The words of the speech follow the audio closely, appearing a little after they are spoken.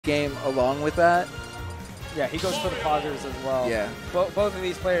game along with that. Yeah, he goes for the poggers as well. Yeah. Both of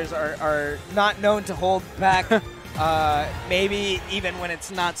these players are not known to hold back. Maybe even when it's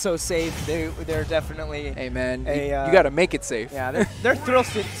not so safe, they're definitely. Hey man, you got to make it safe. Yeah, they're thrill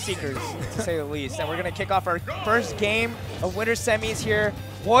seekers to say the least. And we're gonna kick off our first game of winter semis here.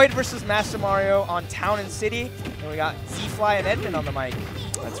 VoiD versus Mastamario on Town and City, and we got Z-Fly and Edmund on the mic.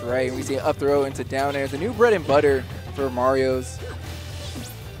 That's right. We see an up throw into down air. The new bread and butter for Mario's.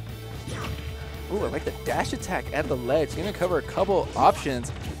 Ooh, I like the dash attack at the ledge. Gonna cover a couple options.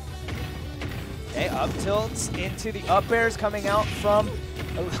 Okay, up tilts into the up airs coming out from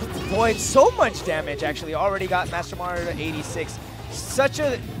VoiD. So much damage, actually. Already got Mastamario to 86. Such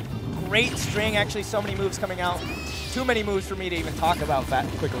a great string, actually. So many moves coming out. Too many moves for me to even talk about that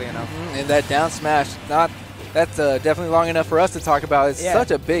quickly enough. And that down smash, that's definitely long enough for us to talk about. It's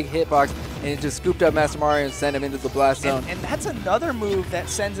such a big hitbox, and it just scooped up Mastamario and sent him into the blast zone. And that's another move that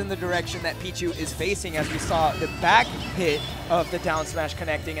sends in the direction that Pichu is facing, as we saw the back hit of the down smash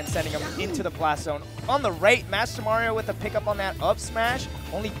connecting and sending him into the blast zone. On the right, Mastamario with a pickup on that up smash,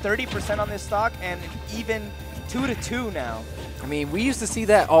 only 30% on this stock, and even 2-2 now. I mean, we used to see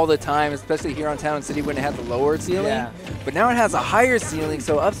that all the time, especially here on Town and City when it had the lower ceiling. But now it has a higher ceiling,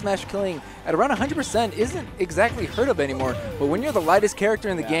 so up smash killing at around 100% isn't exactly heard of anymore. But when you're the lightest character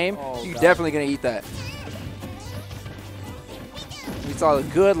in the game, you're definitely going to eat that. We saw a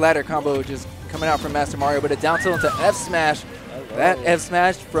good ladder combo just coming out from Mastamario, but a down tilt into F smash. That F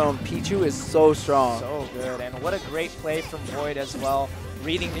smash from Pichu is so strong. So good, and what a great play from VoiD as well.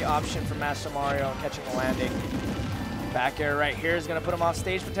 Reading the option from Mastamario and catching the landing. Back air right here is going to put him off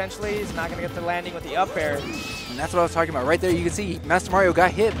stage potentially. He's not going to get the landing with the up air. And that's what I was talking about. Right there, you can see Mastamario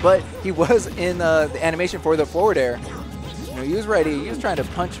got hit, but he was in the animation for the forward air. You know, he was ready. He was trying to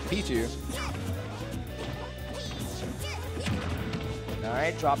punch Pichu. All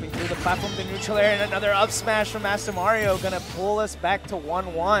right, dropping through the platform to neutral air, and another up smash from Mastamario. Going to pull us back to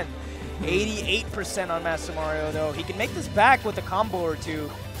 1-1. 88% on Mastamario, though. He can make this back with a combo or two.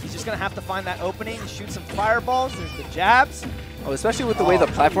 He's just going to have to find that opening, shoot some fireballs. There's the jabs. Oh, especially with the way the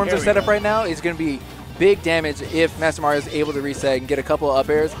platforms are set up right now, it's going to be big damage if Mastamario is able to reset and get a couple of up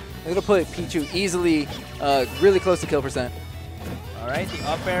airs. It'll put Pichu easily really close to kill percent. All right, the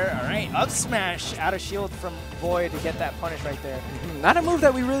up air. All right, up smash out of shield from VoiD to get that punish right there. Not a move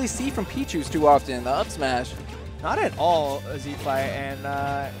that we really see from Pichu's too often, the up smash. Not at all, Z-Fly,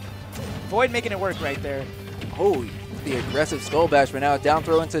 and VoiD making it work right there. Oh, the aggressive skull bash, but now down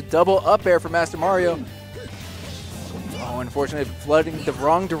throw into double up air for Mastamario. Oh, unfortunately, flooding the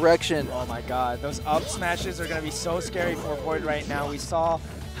wrong direction. Oh my god, those up smashes are going to be so scary for VoiD right now. We saw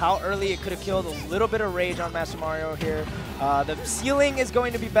how early it could have killed. A little bit of rage on Mastamario here. The ceiling is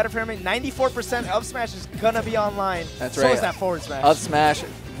going to be better for him. 94% up smash is going to be online. That's right. So is that forward smash. Up smash,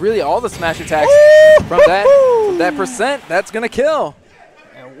 really all the smash attacks from that percent, that's going to kill.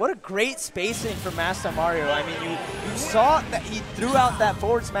 And what a great spacing for Mastamario. I mean, you saw that he threw out that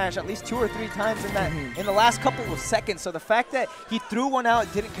forward smash at least 2 or 3 times in the last couple of seconds. So the fact that he threw one out,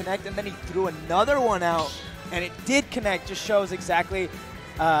 it didn't connect, and then he threw another one out, and it did connect, just shows exactly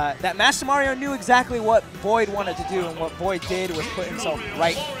that Mastamario knew exactly what VoiD wanted to do, and what VoiD did was put himself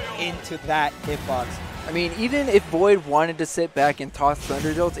right into that hitbox. I mean, even if VoiD wanted to sit back and toss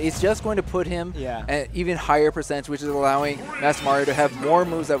Thunder Jolts, it's just going to put him at even higher percentage, which is allowing Mastamario to have more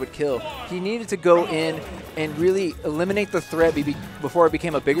moves that would kill. He needed to go in and really eliminate the threat before it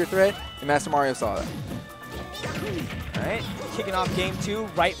became a bigger threat, and Mastamario saw that. All right, kicking off game 2,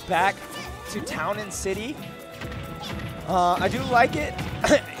 right back to Town and City. I do like it.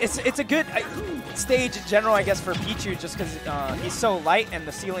 It's a good stage in general, I guess, for Pichu, just because he's so light and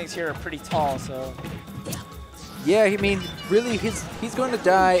the ceilings here are pretty tall. So. Yeah, I mean, really, he's going to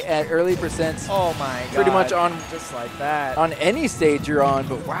die at early percents. Oh my god! Pretty much on just like that on any stage you're on.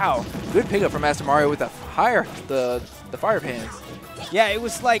 But wow, good pickup from Mastamario with the fire pans. Yeah, it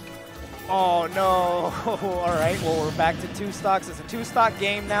was like, oh no! All right, well we're back to 2 stocks. It's a 2-stock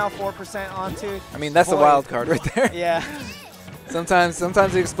game now. 4% onto. I mean, that's the wild card right there. Yeah. Sometimes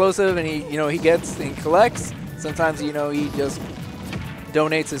it's explosive and he gets and collects. Sometimes he just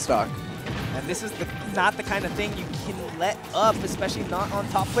donates his stock. And this is not the kind of thing you can let up, especially not on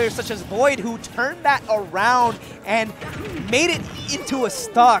top players such as VoiD, who turned that around and made it into a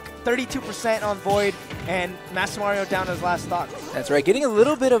stock. 32% on VoiD, and Mastamario down to his last stock. That's right. Getting a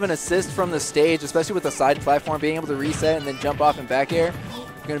little bit of an assist from the stage, especially with the side platform, being able to reset and then jump off and back air.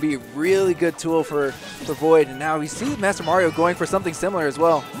 Going to be a really good tool for VoiD, and now we see Mastamario going for something similar as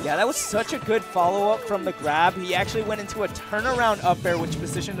well. Yeah, that was such a good follow-up from the grab. He actually went into a turnaround up air, which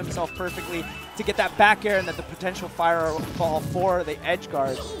positioned himself perfectly. to get that back air and then the potential fireball for the edge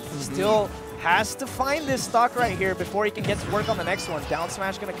guard. Still has to find this stock right here before he can get to work on the next one. Down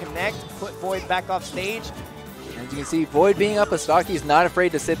smash going to connect, put VoiD back off stage. As you can see, VoiD being up a stock, he's not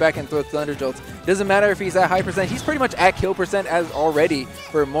afraid to sit back and throw Thunder Jolts. Doesn't matter if he's at high percent, he's pretty much at kill percent as already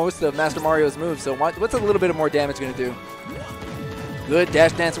for most of Mastamario's moves. So what's a little bit of more damage going to do? Good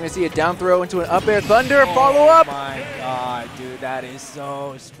dash dance. We're going to see a down throw into an up air thunder follow up. Oh my god, dude, that is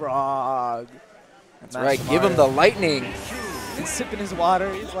so strong. That's right, give him the lightning. He's sipping his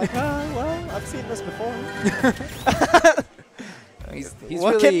water. He's like, well, I've seen this before. He's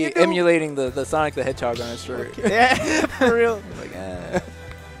really emulating the Sonic the Hedgehog on his shirt. Okay. Yeah, for real. He's like, I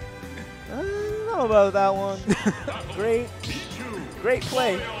don't know about that one. Great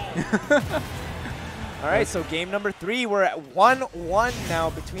play. All right, so game number 3, we're at 1-1 now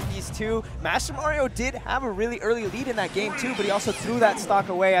between these two. Mastamario did have a really early lead in that game too, but he also threw that stock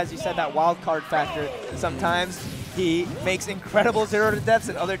away, as you said, that wild card factor. Sometimes he makes incredible 0-to-deaths,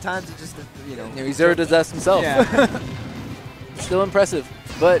 and other times he just, you know. He 0-to-deaths himself. Yeah. Still impressive,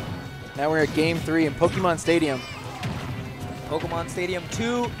 but now we're at game 3 in Pokemon Stadium. Pokemon Stadium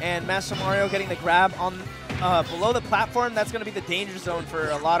 2, and Mastamario getting the grab on below the platform. That's going to be the danger zone for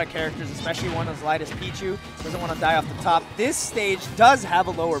a lot of characters, especially one as light as Pichu. Doesn't want to die off the top. This stage does have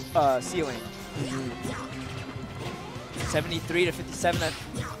a lower ceiling. 73 to 57. That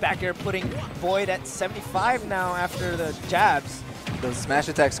back air putting VoiD at 75 now after the jabs. Those smash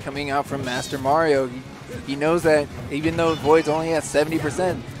attacks coming out from Mastamario. He knows that even though VoiD's only at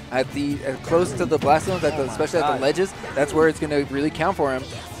 70%, at close to the blast zones, especially at the ledges, that's where it's going to really count for him.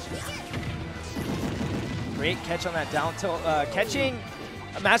 Great catch on that down tilt. Catching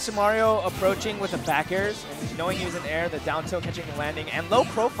Mastamario approaching with the back airs, and knowing he was in the air, the down tilt catching and landing, and low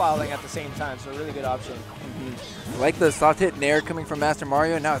profiling at the same time, so a really good option. Like the soft hit nair coming from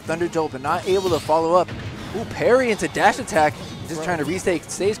Mastamario, now a Thunder Jolt, but not able to follow up. Ooh, parry into dash attack, just trying to retake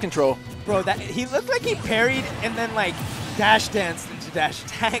stage control. Bro, he looked like he parried and then like dash danced into dash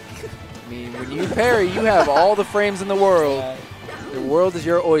attack. I mean, when you parry, you have all the frames in the world. The world is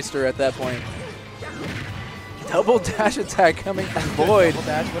your oyster at that point. Double dash attack coming from VoiD. Double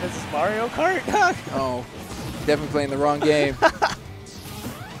dash, what is this, Mario Kart? Oh, definitely playing the wrong game.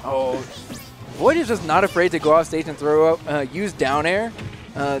 Oh, VoiD is just not afraid to go off stage and throw up, use down air,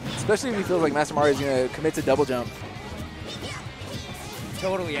 especially if he feels like Mastamario is going to commit to double jump.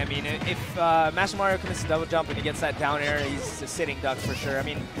 Totally. I mean, if Mastamario commits to double jump and he gets that down air, he's a sitting duck for sure. I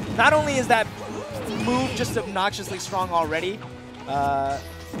mean, not only is that move just obnoxiously strong already,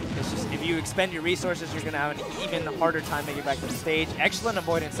 it's just if you expend your resources, you're going to have an even harder time making it back to the stage. Excellent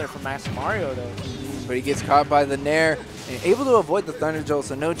avoidance there from Mastamario, though. But he gets caught by the nair, and able to avoid the Thunder Jolt,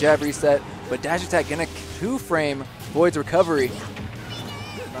 so no jab reset, but dash attack going to 2-frame VoiD's recovery.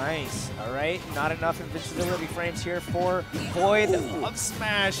 Nice. All right, not enough invincibility frames here for VoiD. Up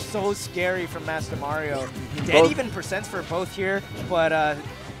smash, so scary from Mastamario. Dead even percents for both here, but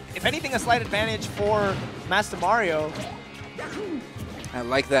if anything, a slight advantage for Mastamario. I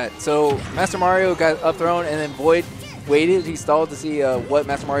like that. So Mastamario got up thrown, and then VoiD waited. He stalled to see what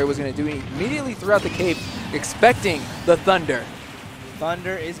Mastamario was going to do. He immediately threw out the cape, expecting the Thunder.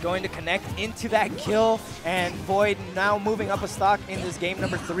 Thunder is going to connect into that kill, and VoiD now moving up a stock in this game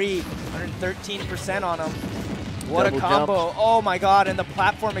number 3, 113% on him. What a combo. Jump. Oh my god, and the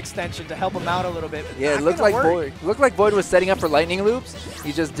platform extension to help him out a little bit. Yeah, it looked like VoiD was setting up for lightning loops.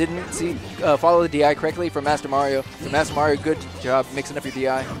 He just didn't follow the DI correctly from Mastamario. So Mastamario, good job mixing up your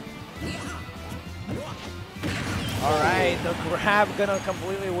DI. All right, the grab gonna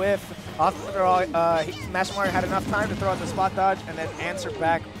completely whiff. After all, Mastamario had enough time to throw out the spot dodge and then answer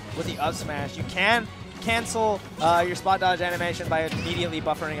back with the up smash. You can cancel your spot dodge animation by immediately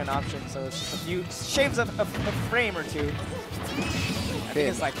buffering an option, so it's just a few shaves of a frame or two. I think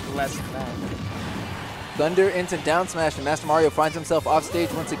it's like less than that. Thunder into down smash, and Mastamario finds himself off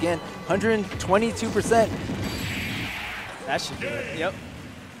stage once again. 122%. That should do it. Yep.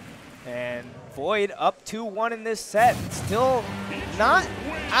 And VoiD up 2-1 in this set. Still not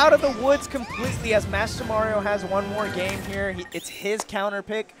out of the woods completely, as Mastamario has one more game here. It's his counter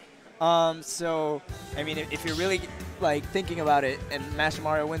pick. So, I mean, if you're really like thinking about it and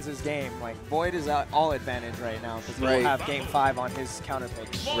Mastamario wins this game, like VoiD is all advantage right now because he will have game 5 on his counter pick.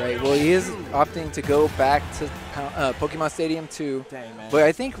 Right. Well, he is opting to go back to Pokemon Stadium 2. Dang, man. But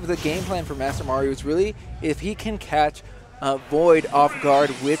I think the game plan for Mastamario is really if he can catch VoiD off guard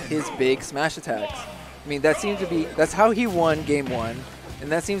with his big smash attacks. I mean, that's how he won game 1,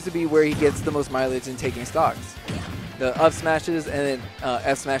 and that seems to be where he gets the most mileage in taking stocks. The up smashes and then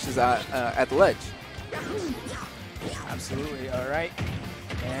F smashes at the ledge. Absolutely. All right.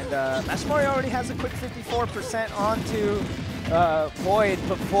 And Mastamario already has a quick 54% onto VoiD,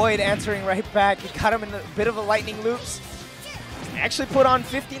 but VoiD answering right back. He got him in a bit of a lightning loops. Actually put on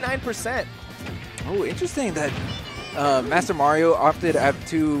 59%. Oh, interesting that Mastamario opted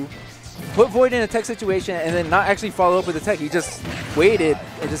to put VoiD in a tech situation and then not actually follow up with the tech. He just waited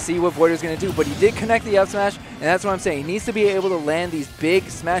and to see what VoiD was going to do. But he did connect the up smash, and that's what I'm saying. He needs to be able to land these big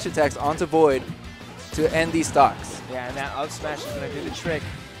smash attacks onto VoiD to end these stocks. Yeah, and that up smash is going to do the trick.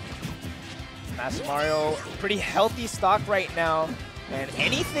 Mastamario, pretty healthy stock right now. And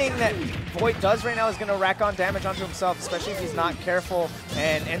anything that VoiD does right now is going to rack on damage onto himself, especially if he's not careful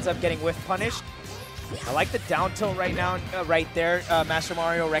and ends up getting whiff punished. I like the down tilt right now, right there.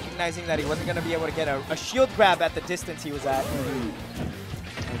 Mastamario recognizing that he wasn't going to be able to get a shield grab at the distance he was at.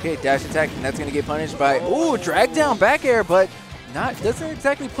 Okay, dash attack, and that's going to get punished by, ooh, drag down back air, but doesn't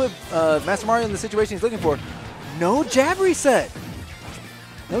exactly put Mastamario in the situation he's looking for. No jab reset.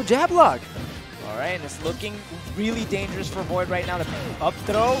 No jab lock. All right, and it's looking really dangerous for VoiD right now. The up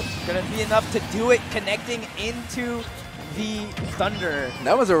throw going to be enough to do it, connecting into the Thunder.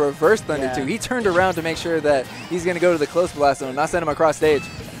 That was a reverse Thunder too. He turned around to make sure that he's going to go to the close blast zone, not send him across stage.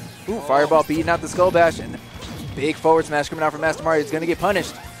 Ooh, Fireball beating out the Skull Bash, and big forward smash coming out from Mastamario. He's going to get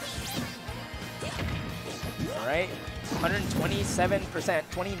punished. All right, 127%,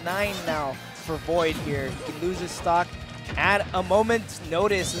 29 now for VoiD here. He can lose his stock at a moment's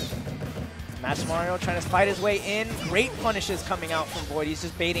notice. Mastamario trying to fight his way in. Great punishes coming out from VoiD. He's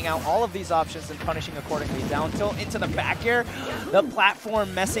just baiting out all of these options and punishing accordingly. Down tilt into the back air. The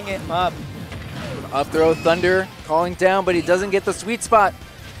platform messing it up. Up throw, Thunder calling down, but he doesn't get the sweet spot.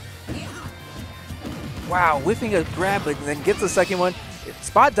 Wow, whiffing a grab, but then gets the second one.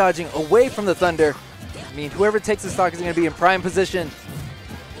 Spot dodging away from the Thunder. I mean, whoever takes the stock is going to be in prime position.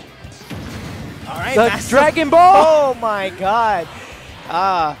 All right, the Dragon Ball! Oh my god.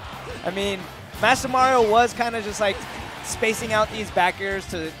 I mean, Mastamario was kind of just like spacing out these back airs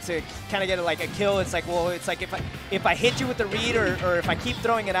to kind of get like a kill. It's like, well, it's like if I hit you with the read or if I keep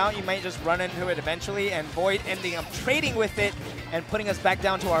throwing it out, you might just run into it eventually. And VoiD ending up trading with it and putting us back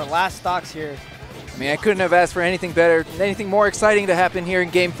down to our last stocks here. I mean, I couldn't have asked for anything better, anything more exciting to happen here in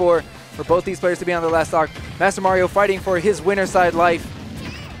Game 4 for both these players to be on their last stock. Mastamario fighting for his winner side life.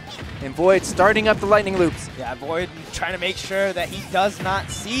 And VoiD starting up the lightning loops. Yeah, VoiD trying to make sure that he does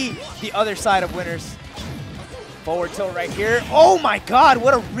not see the other side of winners. Forward tilt right here. Oh my god,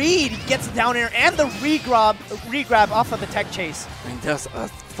 what a read. He gets down air and the re-grab off of the tech chase. And just a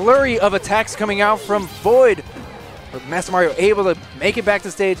flurry of attacks coming out from VoiD. But Mastamario able to make it back to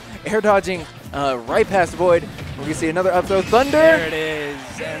stage, air dodging right past VoiD. We can see another up throw. Thunder. There it is.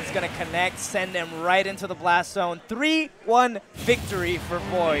 And it's going to connect, send him right into the blast zone. 3-1 victory for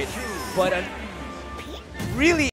VoiD. But a really